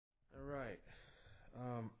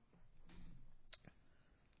right.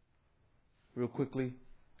 Real quickly,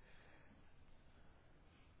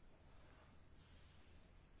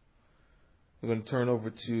 we're going to turn over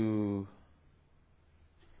to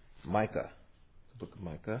Micah, the book of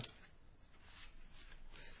Micah.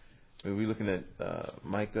 We'll be looking at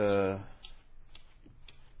Micah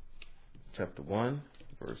chapter 1,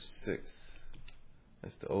 verse 6.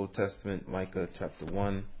 That's the Old Testament, Micah chapter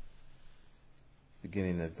 1,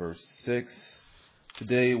 beginning at verse 6.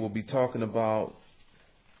 Today we'll be talking about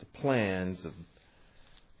the plans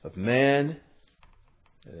of man,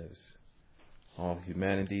 that is, all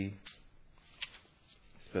humanity,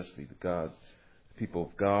 especially the people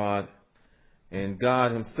of God, and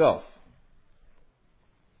God Himself.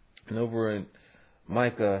 And over in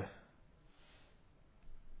Micah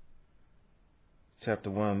chapter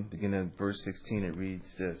 1, beginning at verse 16, it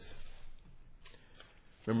reads this.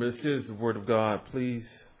 Remember, this is the Word of God. Please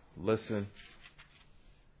listen,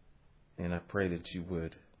 and I pray that you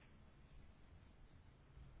would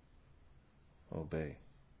obey.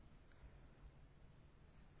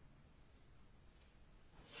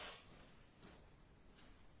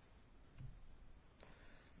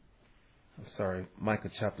 I'm sorry, Micah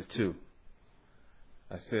chapter 2.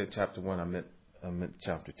 I said chapter 1, I meant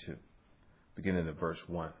chapter 2, beginning at verse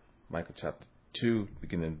 1. Micah chapter 2,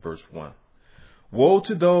 beginning at verse 1. Woe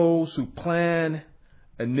to those who plan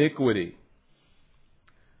iniquity,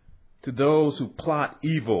 to those who plot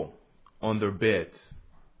evil on their beds.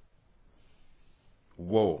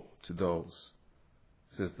 Woe to those,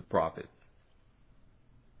 says the prophet.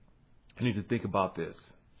 You need to think about this.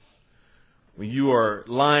 When you are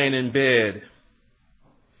lying in bed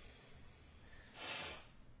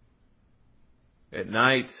at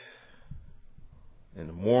night, in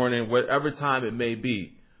the morning, whatever time it may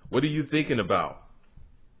be, what are you thinking about?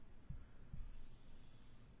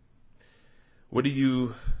 What are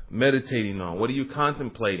you meditating on? What are you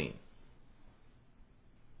contemplating?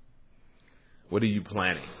 What are you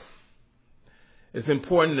planning? It's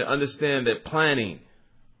important to understand that planning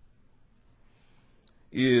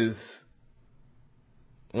is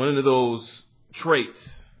one of those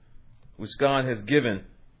traits which God has given,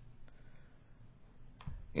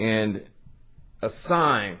 and a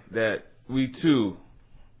sign that we too,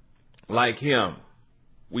 like Him,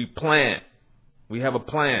 we plan. We have a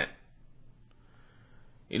plan.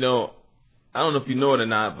 You know, I don't know if you know it or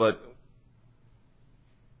not, but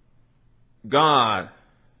God,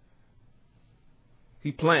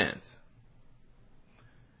 He plans.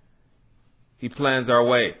 He plans our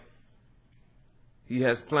way. He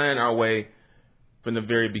has planned our way from the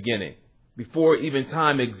very beginning. Before even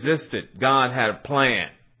time existed, God had a plan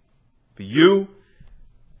for you,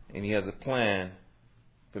 and He has a plan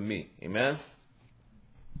for me. Amen?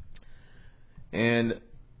 And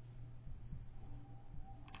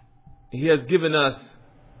He has given us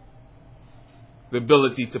the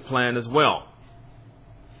ability to plan as well.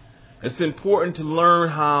 It's important to learn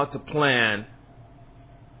how to plan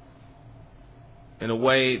in a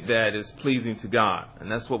way that is pleasing to God.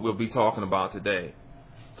 And that's what we'll be talking about today.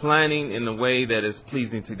 Planning in a way that is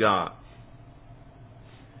pleasing to God.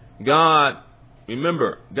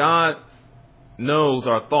 Remember, God knows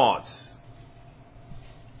our thoughts.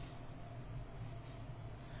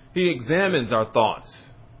 He examines our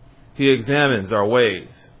thoughts. He examines our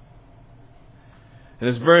ways. And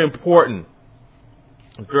it's very important.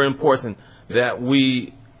 It's very important that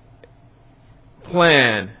we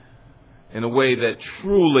plan in a way that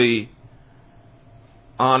truly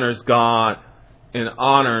honors God and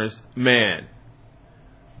honors man.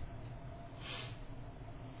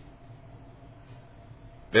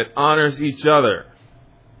 That honors each other.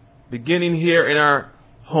 Beginning here in our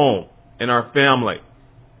home, in our family.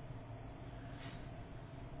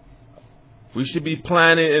 We should be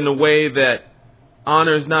planning in a way that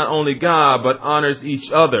honors not only God, but honors each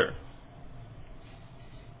other.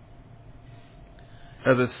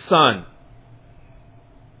 As a son,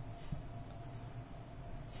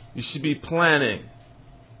 you should be planning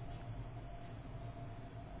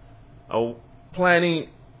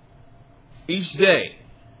each day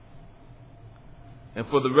and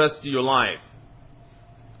for the rest of your life.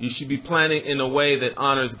 You should be planning in a way that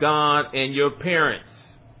honors God and your parents.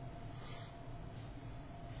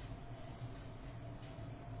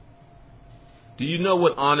 Do you know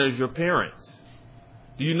what honors your parents?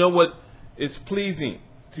 Do you know what is pleasing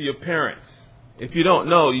to your parents? If you don't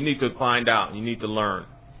know, you need to find out. You need to learn.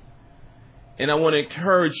 And I want to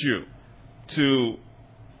encourage you to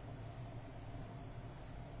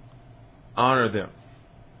honor them.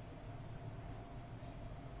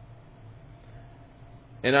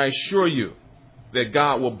 And I assure you that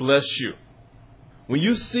God will bless you When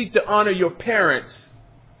you seek to honor your parents,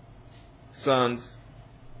 sons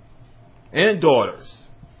and daughters,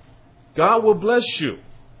 God will bless you.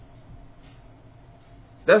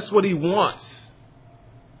 That's what He wants.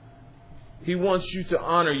 He wants you to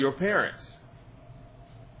honor your parents.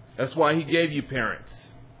 That's why He gave you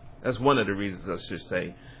parents. That's one of the reasons, I should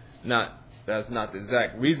say. That's not the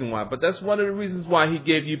exact reason why, but that's one of the reasons why He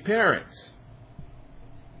gave you parents.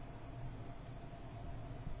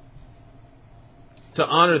 To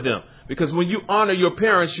honor them. Because when you honor your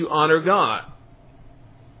parents, you honor God.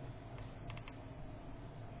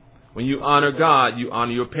 When you honor God, you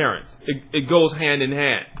honor your parents. It goes hand in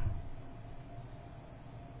hand.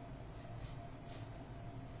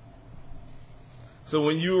 So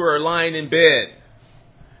when you are lying in bed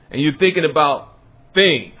and you're thinking about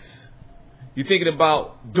things, you're thinking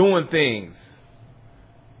about doing things,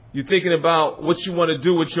 you're thinking about what you want to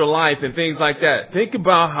do with your life and things like that, think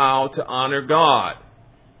about how to honor God,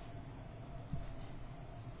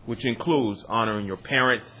 which includes honoring your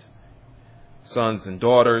parents, sons and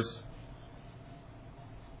daughters,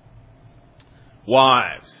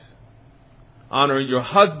 wives, honoring your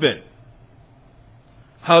husband,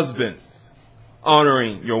 husbands,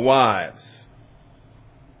 honoring your wives,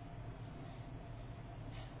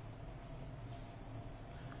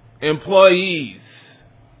 employees,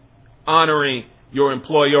 honoring your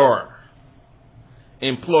employer,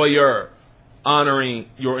 employer, honoring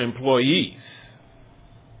your employees,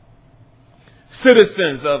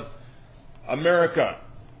 citizens of America,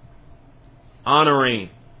 honoring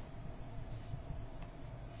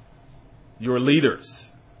your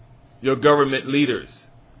leaders, your government leaders,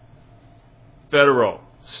 federal,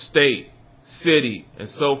 state, city, and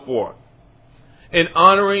so forth. And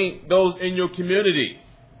honoring those in your community,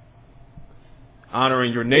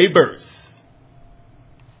 honoring your neighbors,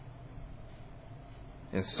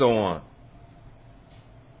 and so on.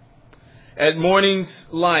 At morning's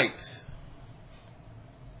light,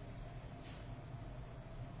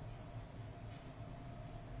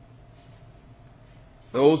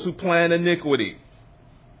 those who plan iniquity,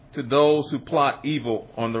 to those who plot evil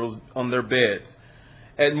on their beds.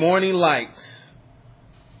 At morning light,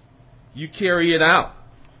 you carry it out.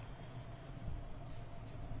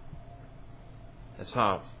 That's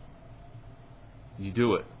how you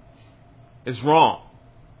do it. It's wrong.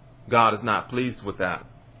 God is not pleased with that.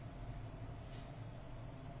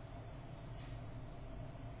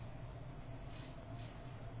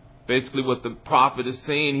 Basically what the prophet is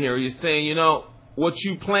saying here, he's saying, what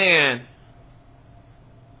you plan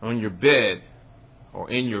on your bed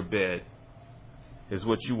or in your bed is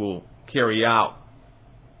what you will carry out.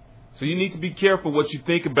 So you need to be careful what you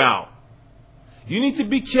think about. You need to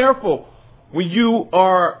be careful when you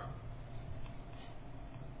are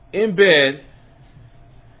in bed.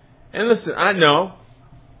 And listen, I know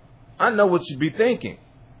what you be thinking.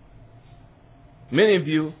 Many of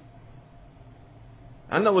you,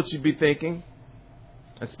 I know what you be thinking,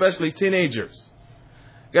 especially teenagers.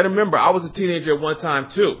 You got to remember, I was a teenager at one time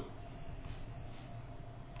too.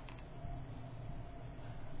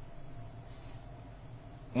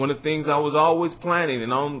 One of the things I was always planning and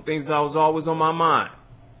one of the things that was always on my mind,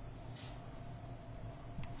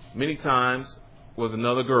 many times, was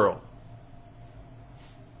another girl.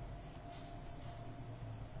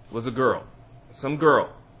 Was a girl. Some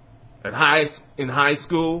girl. In high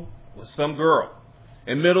school, was some girl.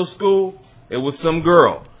 In middle school, it was some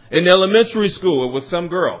girl. In elementary school, it was some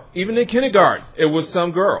girl. Even in kindergarten, it was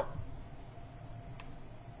some girl.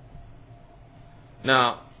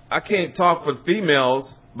 Now, I can't talk for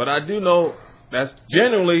females, but I do know that's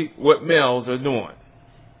generally what males are doing.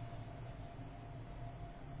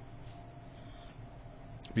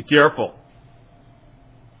 Be careful.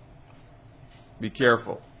 Be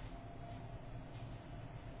careful.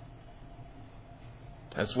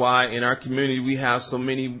 That's why in our community we have so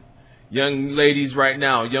many young ladies right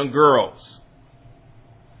now, young girls,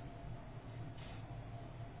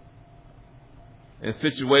 in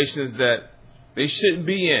situations that they shouldn't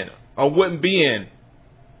be in or wouldn't be in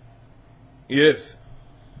if,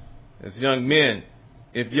 as young men,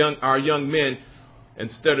 our young men,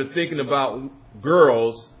 instead of thinking about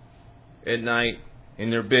girls at night in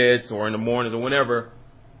their beds or in the mornings or whenever,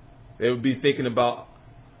 they would be thinking about,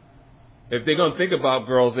 if they're going to think about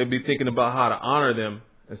girls, they'd be thinking about how to honor them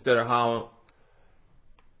instead of how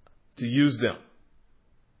to use them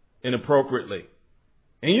inappropriately.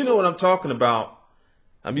 And you know what I'm talking about.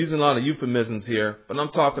 I'm using a lot of euphemisms here, but I'm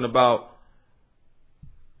talking about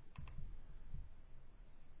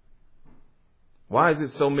why is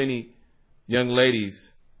it so many young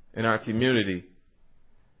ladies in our community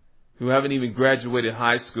who haven't even graduated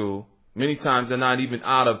high school Many times they're not even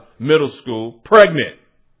out of middle school, pregnant.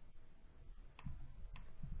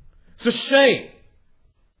 It's a shame.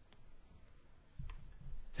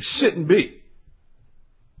 It shouldn't be.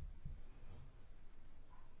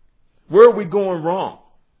 Where are we going wrong?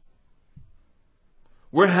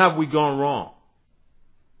 Where have we gone wrong?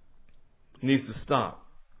 It needs to stop.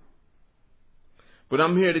 But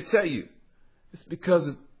I'm here to tell you, it's because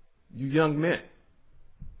of you young men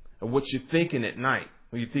and what you're thinking at night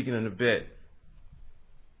when you're thinking in the bed,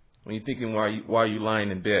 when you're thinking while you're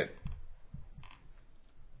lying in bed.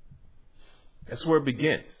 That's where it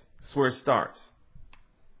begins. That's where it starts.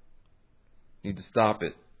 You need to stop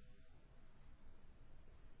it.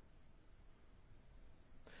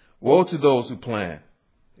 Woe to those who plan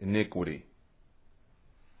iniquity.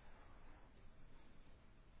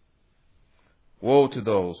 Woe to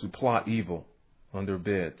those who plot evil on their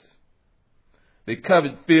beds. They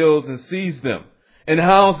covet fields and seize them, and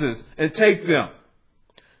houses and take them.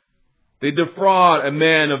 They defraud a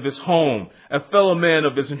man of his home, a fellow man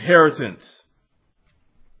of his inheritance.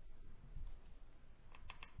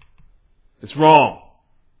 It's wrong.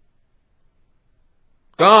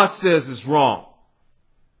 God says it's wrong.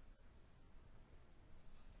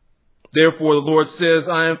 Therefore, the Lord says,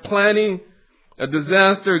 I am planning a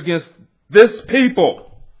disaster against this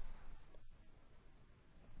people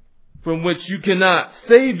from which you cannot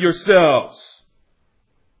save yourselves.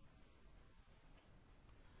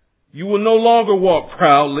 You will no longer walk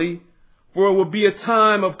proudly, for it will be a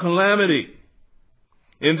time of calamity.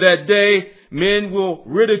 In that day, men will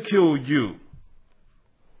ridicule you,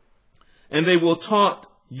 and they will taunt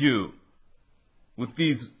you with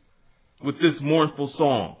this mournful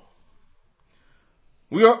song.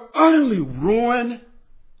 We are utterly ruined.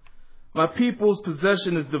 My people's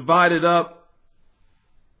possession is divided up.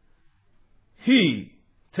 He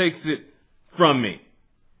takes it from me.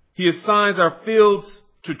 He assigns our fields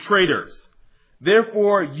to traitors.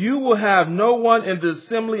 Therefore, you will have no one in the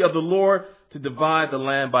assembly of the Lord to divide the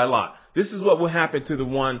land by lot. This is what will happen to the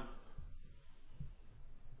one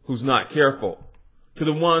who's not careful, to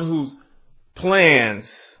the one who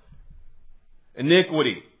plans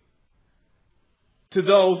iniquity, to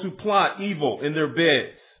those who plot evil in their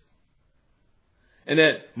beds, and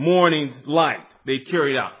at morning's light they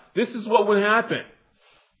carry it out. This is what will happen.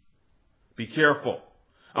 Be careful.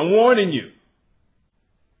 I'm warning you.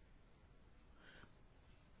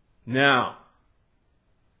 Now,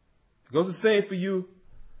 it goes the same for you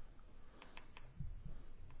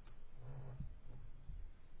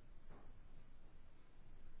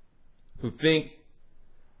who think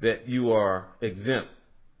that you are exempt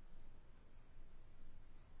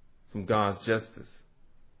from God's justice.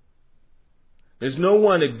 There's no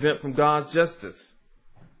one exempt from God's justice.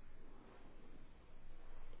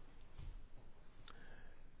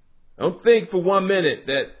 Don't think for 1 minute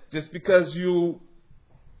that just because you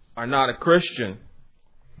are not a Christian,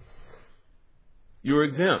 you're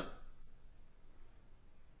exempt.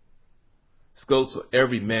 This goes to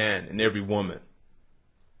every man and every woman.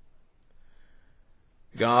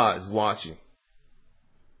 God is watching.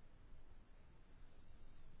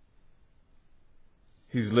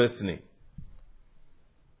 He's listening.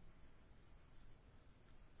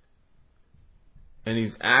 And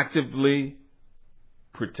He's actively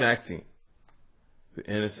protecting the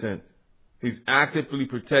innocent. He's actively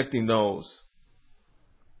protecting those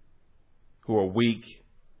who are weak,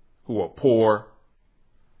 who are poor.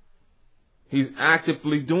 He's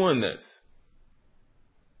actively doing this.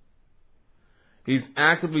 He's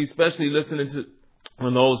actively, especially listening to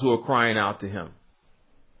those who are crying out to Him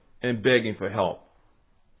and begging for help.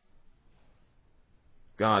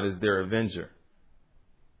 God is their avenger.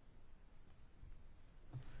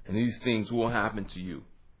 And these things will happen to you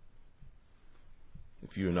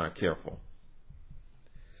if you're not careful.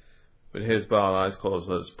 But heads bowed, eyes closed,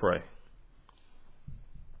 let us pray.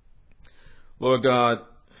 Lord God,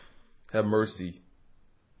 have mercy.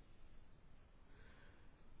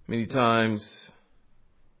 Many times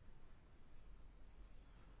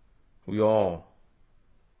we all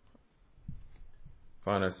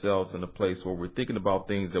find ourselves in a place where we're thinking about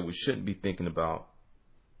things that we shouldn't be thinking about,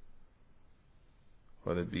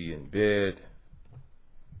 whether it be in bed,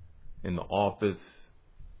 in the office,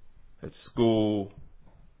 at school,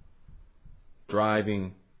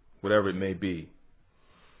 driving, whatever it may be.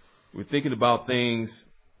 We're thinking about things,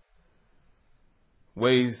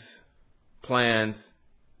 ways, plans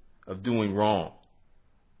of doing wrong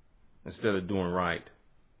instead of doing right.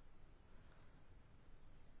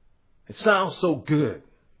 It sounds so good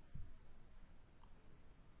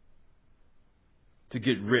to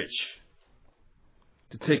get rich,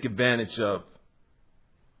 to take advantage of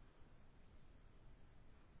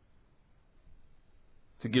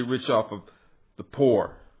to get rich off of the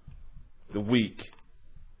poor, the weak,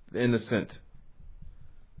 the innocent,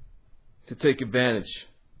 to take advantage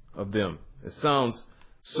of them. It sounds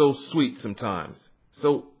so sweet sometimes,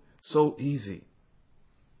 so easy.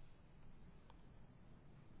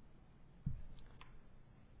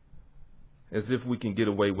 As if we can get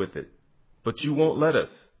away with it. But you won't let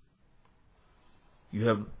us. You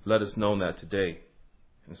have let us know that today.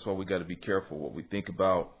 And that's why we got to be careful what we think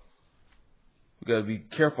about. We got to be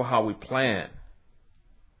careful how we plan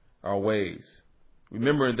our ways.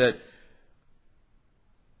 Remember that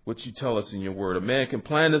what you tell us in your word. A man can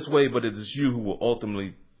plan this way, but it is you who will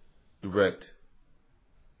ultimately direct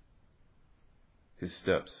his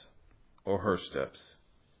steps or her steps.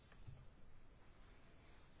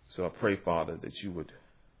 So I pray, Father, that you would,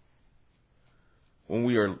 when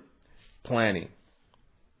we are planning,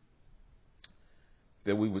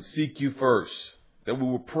 that we would seek you first, that we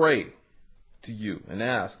would pray to you and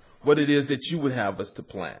ask what it is that you would have us to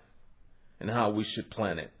plan and how we should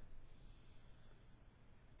plan it.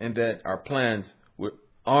 And that our plans would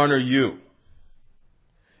honor you.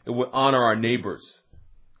 It would honor our neighbors,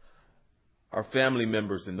 our family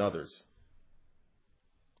members, and others.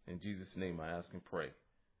 In Jesus' name I ask and pray.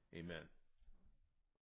 Amen.